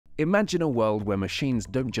Imagine a world where machines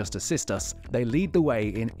don't just assist us, they lead the way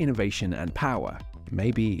in innovation and power.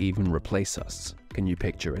 Maybe even replace us. Can you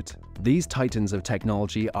picture it? These titans of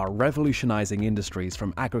technology are revolutionizing industries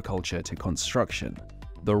from agriculture to construction.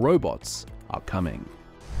 The robots are coming.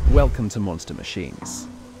 Welcome to Monster Machines.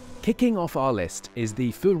 Kicking off our list is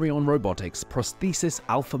the Furion Robotics Prothesis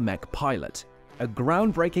Alpha Mech Pilot, a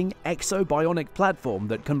groundbreaking exobionic platform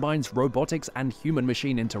that combines robotics and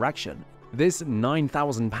human-machine interaction. This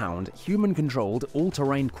 9,000-pound, human-controlled,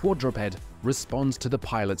 all-terrain quadruped responds to the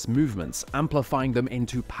pilot's movements, amplifying them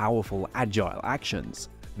into powerful, agile actions.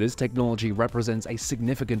 This technology represents a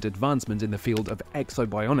significant advancement in the field of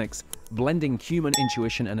exobionics, blending human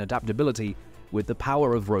intuition and adaptability with the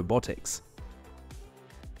power of robotics.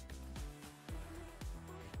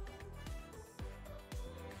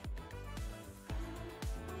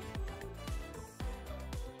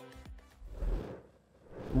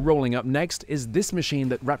 Rolling up next is this machine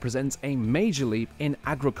that represents a major leap in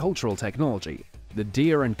agricultural technology, the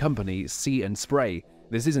Deere & Company See & Spray.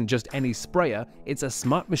 This isn't just any sprayer, it's a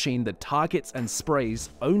smart machine that targets and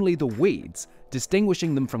sprays only the weeds,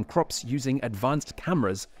 distinguishing them from crops using advanced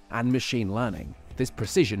cameras and machine learning. This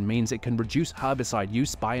precision means it can reduce herbicide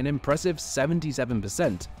use by an impressive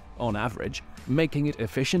 77% on average, making it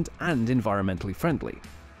efficient and environmentally friendly.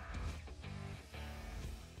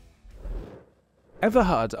 Ever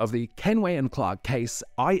heard of the Kenway & Clark Case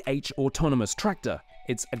IH autonomous tractor?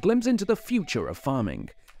 It's a glimpse into the future of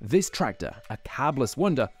farming. This tractor, a cabless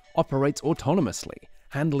wonder, operates autonomously,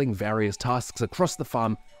 handling various tasks across the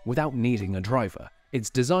farm without needing a driver.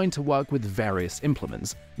 It's designed to work with various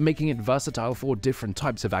implements, making it versatile for different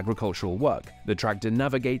types of agricultural work. The tractor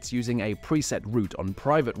navigates using a preset route on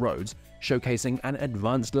private roads, showcasing an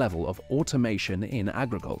advanced level of automation in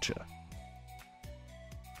agriculture.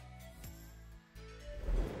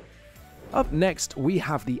 Up next, we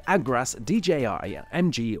have the Agras DJI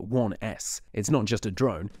MG-1S. It's not just a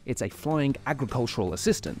drone, it's a flying agricultural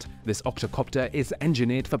assistant. This octocopter is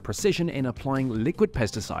engineered for precision in applying liquid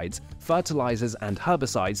pesticides, fertilizers, and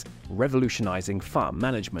herbicides, revolutionizing farm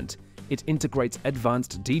management. It integrates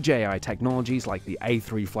advanced DJI technologies like the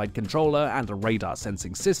A3 flight controller and a radar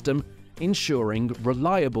sensing system, ensuring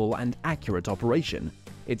reliable and accurate operation.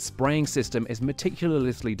 Its spraying system is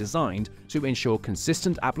meticulously designed to ensure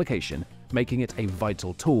consistent application, making it a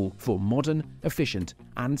vital tool for modern, efficient,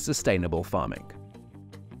 and sustainable farming.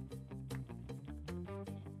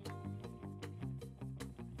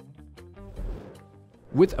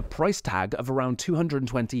 With a price tag of around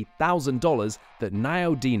 $220,000, the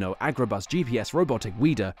Neodino Agribus GPS robotic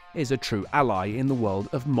weeder is a true ally in the world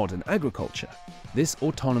of modern agriculture. This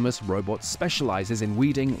autonomous robot specializes in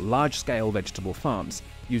weeding large-scale vegetable farms,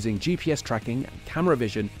 using GPS tracking and camera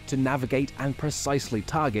vision to navigate and precisely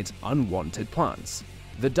target unwanted plants.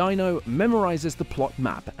 The Dino memorizes the plot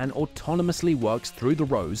map and autonomously works through the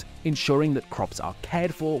rows, ensuring that crops are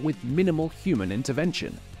cared for with minimal human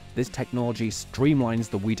intervention. This technology streamlines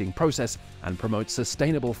the weeding process and promotes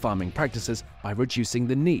sustainable farming practices by reducing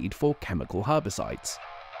the need for chemical herbicides.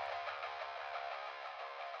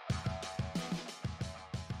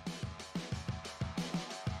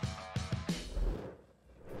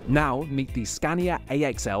 Now meet the Scania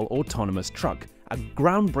AXL autonomous truck, a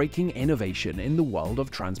groundbreaking innovation in the world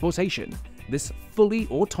of transportation. This fully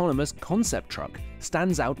autonomous concept truck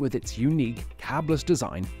stands out with its unique cabless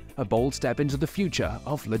design, a bold step into the future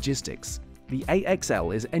of logistics. The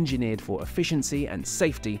AXL is engineered for efficiency and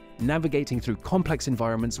safety, navigating through complex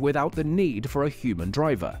environments without the need for a human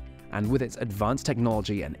driver. And with its advanced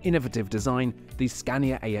technology and innovative design, the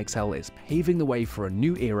Scania AXL is paving the way for a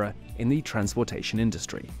new era in the transportation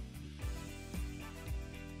industry.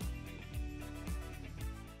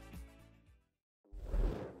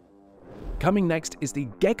 Coming next is the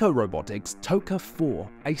Gecko Robotics Toka 4,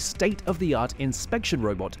 a state-of-the-art inspection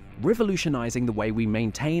robot revolutionizing the way we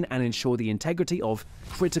maintain and ensure the integrity of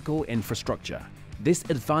critical infrastructure. This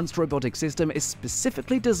advanced robotic system is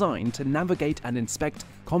specifically designed to navigate and inspect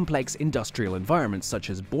complex industrial environments such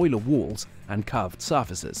as boiler walls and curved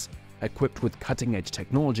surfaces. Equipped with cutting-edge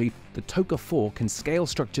technology, the Toka 4 can scale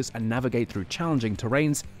structures and navigate through challenging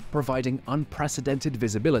terrains, providing unprecedented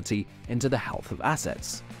visibility into the health of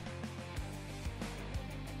assets.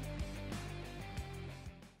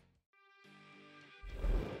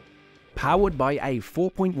 Powered by a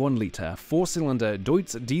 4.1-litre four-cylinder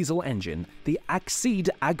Deutz diesel engine, the Axeed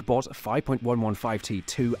Agbot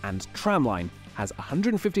 5.115T2 and tramline has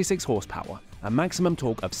 156 horsepower, a maximum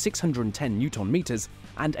torque of 610 Nm,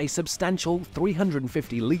 and a substantial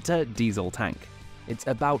 350-litre diesel tank. It's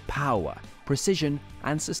about power, precision,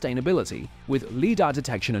 and sustainability, with LiDAR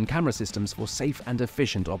detection and camera systems for safe and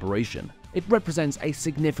efficient operation. It represents a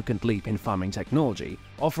significant leap in farming technology,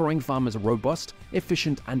 offering farmers robust,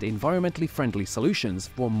 efficient, and environmentally friendly solutions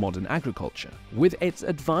for modern agriculture. With its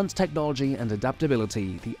advanced technology and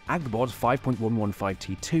adaptability, the Agbot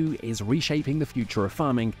 5.115T2 is reshaping the future of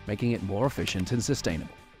farming, making it more efficient and sustainable.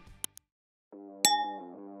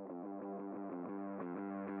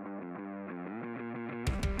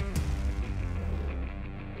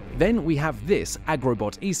 Then we have this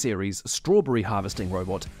Agrobot E-Series strawberry harvesting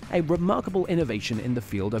robot, a remarkable innovation in the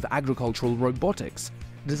field of agricultural robotics.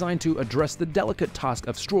 Designed to address the delicate task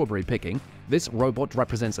of strawberry picking, this robot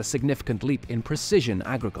represents a significant leap in precision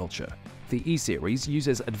agriculture. The E-Series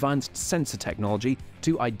uses advanced sensor technology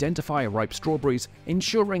to identify ripe strawberries,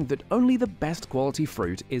 ensuring that only the best quality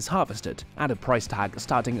fruit is harvested. At a price tag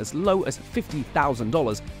starting as low as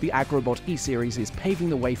 $50,000, the Agrobot E-Series is paving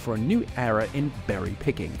the way for a new era in berry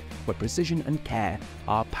picking, where precision and care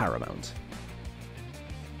are paramount.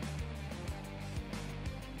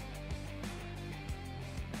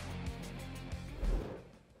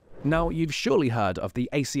 Now, you've surely heard of the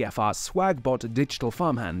ACFR SwagBot digital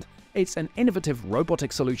farmhand. It's an innovative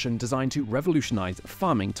robotic solution designed to revolutionize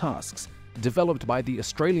farming tasks. Developed by the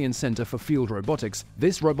Australian Centre for Field Robotics,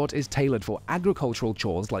 this robot is tailored for agricultural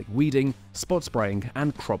chores like weeding, spot spraying,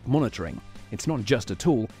 and crop monitoring. It's not just a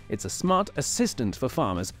tool, it's a smart assistant for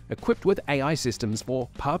farmers equipped with AI systems for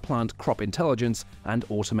per-plant crop intelligence and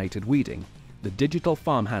automated weeding. The digital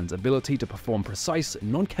farmhand's ability to perform precise,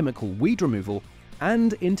 non-chemical weed removal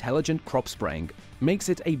and intelligent crop spraying makes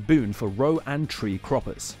it a boon for row and tree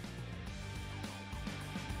croppers.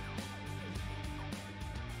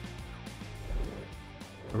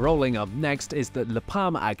 Rolling up next is the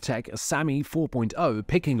Lapalm AgTech SAMI 4.0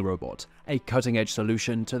 picking robot, a cutting-edge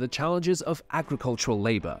solution to the challenges of agricultural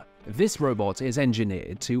labor. This robot is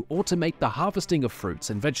engineered to automate the harvesting of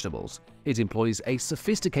fruits and vegetables. It employs a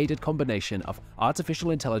sophisticated combination of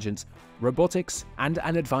artificial intelligence, robotics, and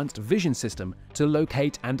an advanced vision system to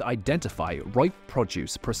locate and identify ripe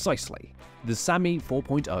produce precisely. The SAMI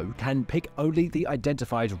 4.0 can pick only the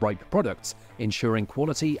identified ripe products, ensuring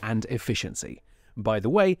quality and efficiency. By the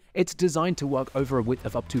way, it's designed to work over a width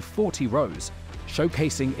of up to 40 rows,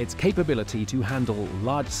 showcasing its capability to handle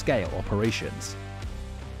large-scale operations.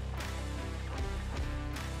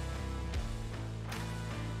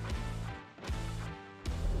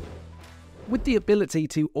 With the ability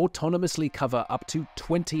to autonomously cover up to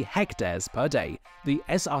 20 hectares per day, the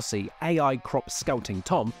SRC AI Crop Scouting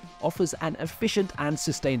Tom offers an efficient and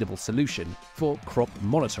sustainable solution for crop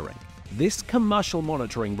monitoring. This commercial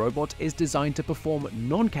monitoring robot is designed to perform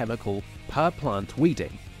non-chemical per-plant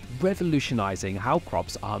weeding, revolutionizing how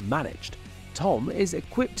crops are managed. Tom is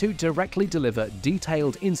equipped to directly deliver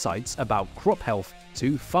detailed insights about crop health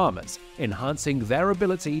to farmers, enhancing their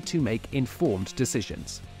ability to make informed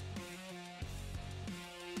decisions.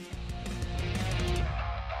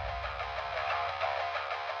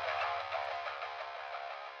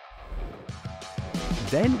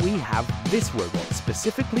 Then we have this robot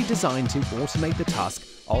specifically designed to automate the task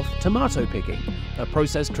of tomato picking, a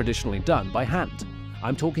process traditionally done by hand.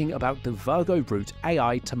 I'm talking about the Virgo Root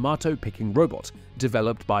AI tomato picking robot,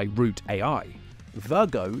 developed by Root AI.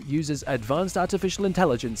 Virgo uses advanced artificial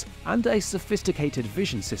intelligence and a sophisticated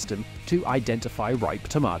vision system to identify ripe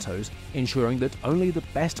tomatoes, ensuring that only the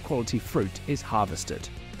best quality fruit is harvested.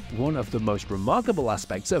 One of the most remarkable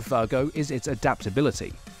aspects of Virgo is its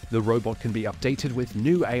adaptability. The robot can be updated with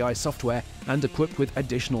new AI software and equipped with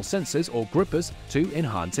additional sensors or grippers to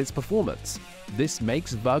enhance its performance. This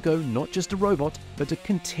makes Virgo not just a robot, but a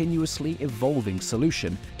continuously evolving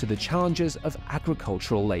solution to the challenges of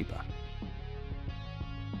agricultural labor.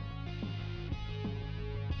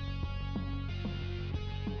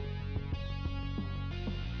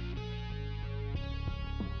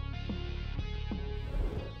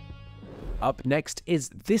 Up next is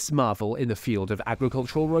this marvel in the field of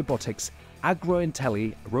agricultural robotics,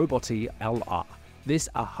 AgroIntelli Roboti LR. This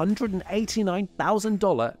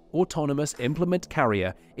 $189,000 autonomous implement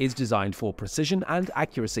carrier is designed for precision and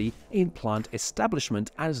accuracy in plant establishment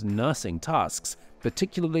and nursing tasks,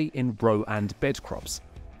 particularly in row and bed crops.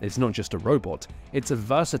 It's not just a robot, it's a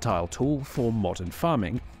versatile tool for modern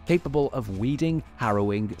farming, capable of weeding,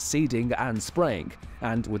 harrowing, seeding, and spraying,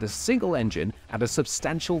 and with a single engine and a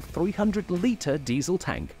substantial 300-litre diesel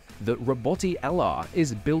tank, the Roboti LR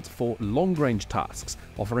is built for long-range tasks,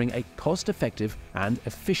 offering a cost-effective and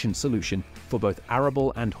efficient solution for both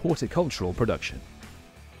arable and horticultural production.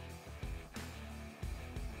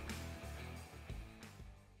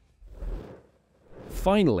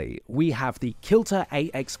 Finally, we have the Kilter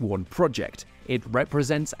AX1 project. It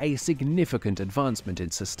represents a significant advancement in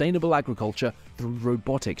sustainable agriculture through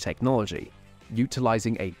robotic technology.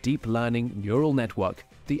 Utilizing a deep learning neural network,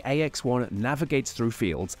 the AX1 navigates through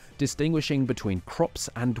fields, distinguishing between crops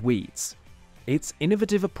and weeds. Its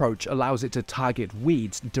innovative approach allows it to target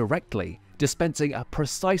weeds directly, dispensing a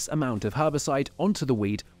precise amount of herbicide onto the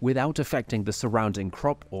weed without affecting the surrounding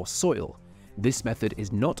crop or soil. This method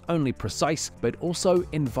is not only precise, but also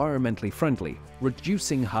environmentally friendly,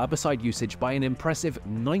 reducing herbicide usage by an impressive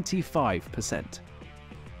 95%.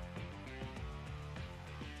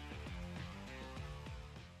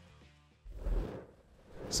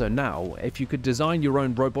 So now, if you could design your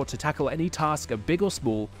own robot to tackle any task, big or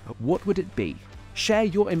small, what would it be? Share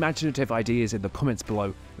your imaginative ideas in the comments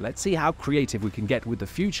below. Let's see how creative we can get with the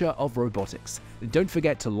future of robotics. Don't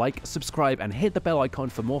forget to like, subscribe, and hit the bell icon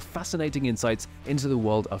for more fascinating insights into the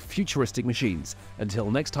world of futuristic machines.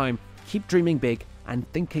 Until next time, keep dreaming big and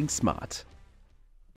thinking smart.